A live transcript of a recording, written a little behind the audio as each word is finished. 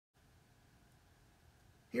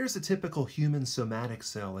Here's a typical human somatic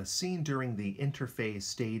cell as seen during the interphase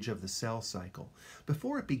stage of the cell cycle,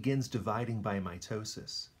 before it begins dividing by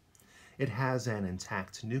mitosis. It has an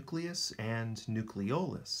intact nucleus and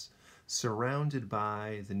nucleolus, surrounded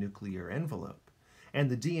by the nuclear envelope, and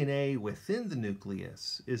the DNA within the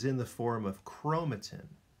nucleus is in the form of chromatin,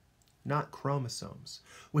 not chromosomes,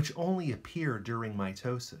 which only appear during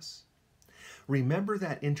mitosis. Remember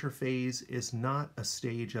that interphase is not a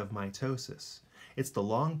stage of mitosis. It's the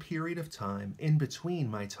long period of time in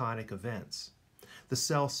between mitotic events. The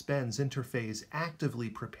cell spends interphase actively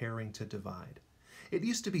preparing to divide. It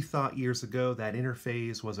used to be thought years ago that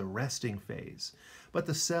interphase was a resting phase, but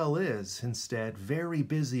the cell is, instead, very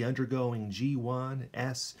busy undergoing G1,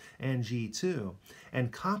 S, and G2,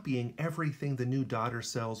 and copying everything the new daughter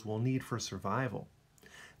cells will need for survival.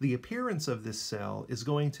 The appearance of this cell is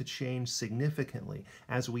going to change significantly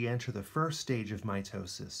as we enter the first stage of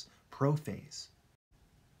mitosis, prophase.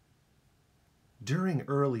 During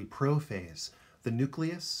early prophase, the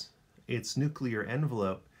nucleus, its nuclear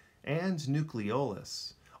envelope, and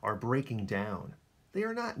nucleolus are breaking down. They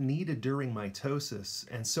are not needed during mitosis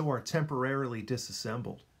and so are temporarily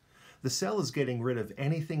disassembled. The cell is getting rid of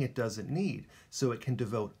anything it doesn't need so it can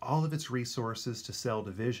devote all of its resources to cell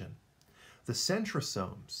division. The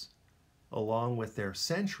centrosomes, along with their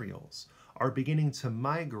centrioles, are beginning to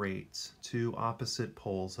migrate to opposite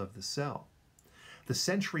poles of the cell. The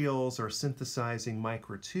centrioles are synthesizing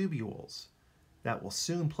microtubules that will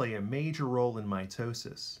soon play a major role in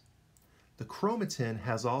mitosis. The chromatin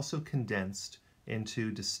has also condensed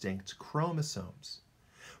into distinct chromosomes.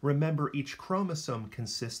 Remember, each chromosome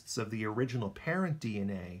consists of the original parent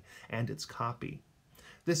DNA and its copy.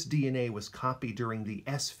 This DNA was copied during the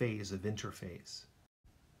S phase of interphase.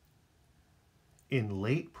 In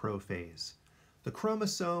late prophase, the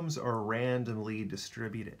chromosomes are randomly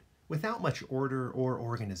distributed, without much order or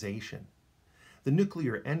organization. The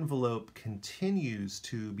nuclear envelope continues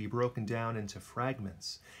to be broken down into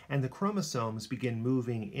fragments, and the chromosomes begin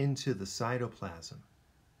moving into the cytoplasm.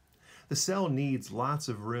 The cell needs lots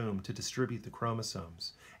of room to distribute the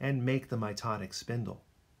chromosomes and make the mitotic spindle.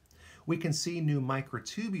 We can see new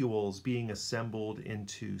microtubules being assembled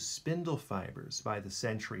into spindle fibers by the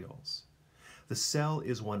centrioles. The cell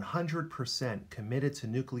is 100% committed to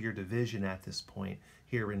nuclear division at this point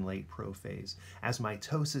here in late prophase, as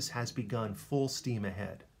mitosis has begun full steam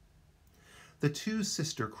ahead. The two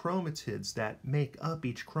sister chromatids that make up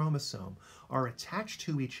each chromosome are attached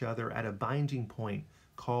to each other at a binding point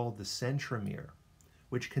called the centromere,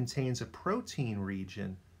 which contains a protein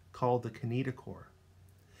region called the kinetochore.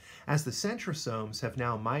 As the centrosomes have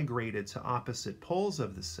now migrated to opposite poles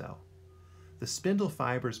of the cell, the spindle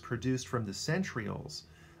fibers produced from the centrioles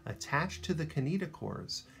attach to the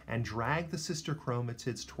kinetochores and drag the sister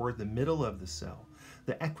chromatids toward the middle of the cell,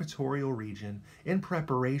 the equatorial region, in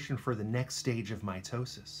preparation for the next stage of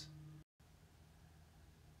mitosis.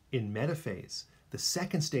 In metaphase, the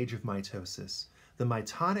second stage of mitosis, the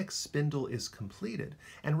mitotic spindle is completed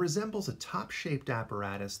and resembles a top-shaped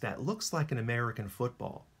apparatus that looks like an American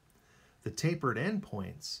football. The tapered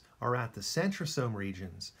endpoints are at the centrosome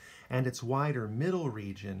regions, and its wider middle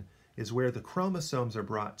region is where the chromosomes are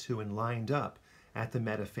brought to and lined up at the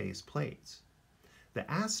metaphase plates. The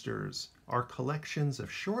asters are collections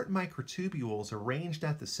of short microtubules arranged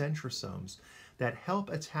at the centrosomes that help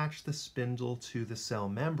attach the spindle to the cell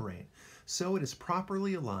membrane so it is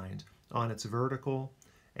properly aligned on its vertical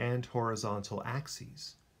and horizontal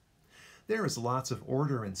axes. There is lots of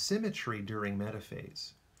order and symmetry during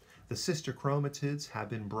metaphase. The sister chromatids have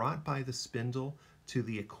been brought by the spindle to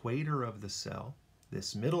the equator of the cell,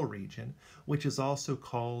 this middle region, which is also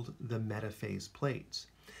called the metaphase plates.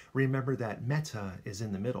 Remember that meta is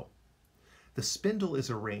in the middle. The spindle is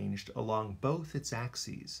arranged along both its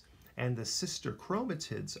axes, and the sister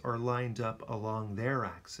chromatids are lined up along their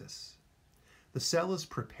axis. The cell is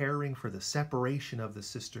preparing for the separation of the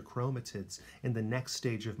sister chromatids in the next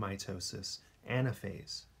stage of mitosis,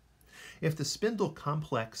 anaphase. If the spindle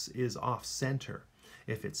complex is off-center,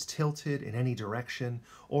 if it's tilted in any direction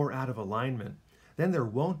or out of alignment, then there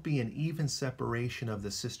won't be an even separation of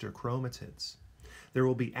the sister chromatids. There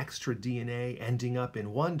will be extra DNA ending up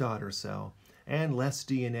in one daughter cell and less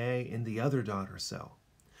DNA in the other daughter cell.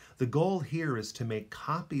 The goal here is to make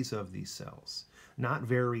copies of these cells, not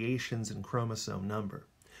variations in chromosome number.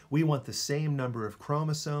 We want the same number of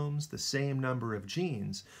chromosomes, the same number of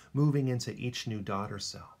genes, moving into each new daughter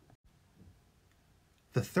cell.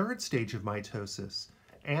 The third stage of mitosis,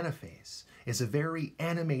 anaphase, is a very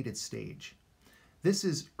animated stage. This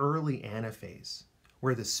is early anaphase,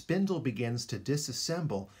 where the spindle begins to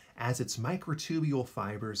disassemble as its microtubule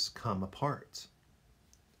fibers come apart.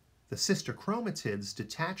 The sister chromatids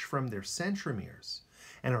detach from their centromeres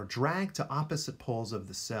and are dragged to opposite poles of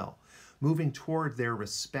the cell, moving toward their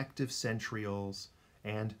respective centrioles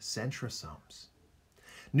and centrosomes.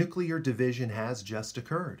 Nuclear division has just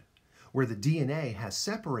occurred, where the DNA has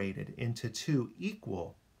separated into two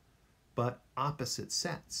equal but opposite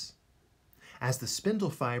sets. As the spindle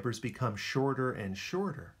fibers become shorter and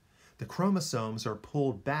shorter, the chromosomes are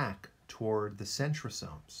pulled back toward the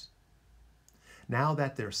centrosomes. Now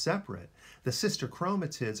that they're separate, the sister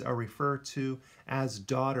chromatids are referred to as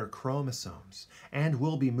daughter chromosomes and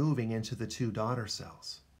will be moving into the two daughter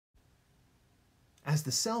cells. As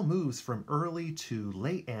the cell moves from early to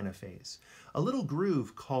late anaphase, a little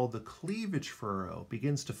groove called the cleavage furrow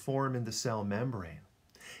begins to form in the cell membrane.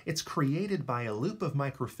 It's created by a loop of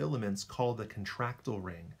microfilaments called the contractile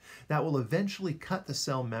ring that will eventually cut the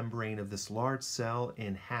cell membrane of this large cell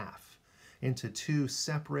in half into two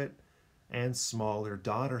separate and smaller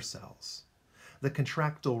daughter cells. The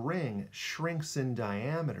contractile ring shrinks in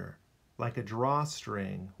diameter like a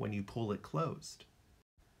drawstring when you pull it closed.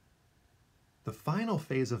 The final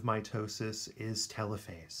phase of mitosis is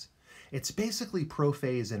telophase. It's basically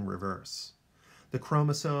prophase in reverse. The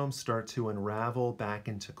chromosomes start to unravel back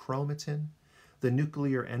into chromatin. The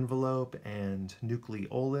nuclear envelope and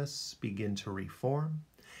nucleolus begin to reform.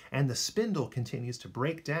 And the spindle continues to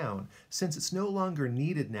break down since it's no longer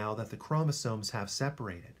needed now that the chromosomes have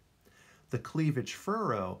separated. The cleavage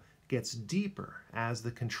furrow gets deeper as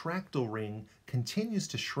the contractile ring continues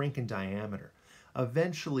to shrink in diameter,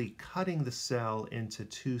 eventually cutting the cell into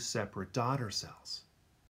two separate daughter cells.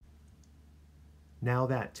 Now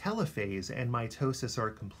that telophase and mitosis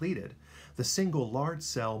are completed, the single large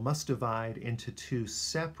cell must divide into two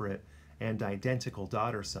separate and identical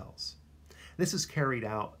daughter cells. This is carried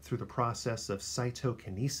out through the process of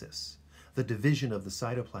cytokinesis, the division of the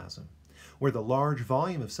cytoplasm, where the large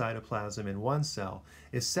volume of cytoplasm in one cell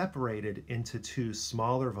is separated into two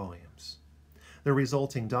smaller volumes. The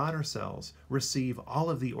resulting daughter cells receive all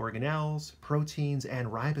of the organelles, proteins, and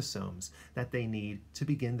ribosomes that they need to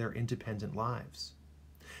begin their independent lives.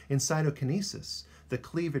 In cytokinesis, the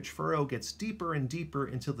cleavage furrow gets deeper and deeper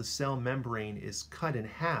until the cell membrane is cut in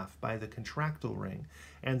half by the contractile ring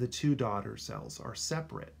and the two daughter cells are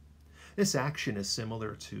separate. This action is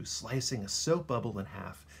similar to slicing a soap bubble in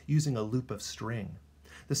half using a loop of string.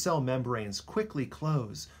 The cell membranes quickly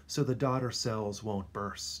close so the daughter cells won't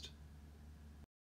burst.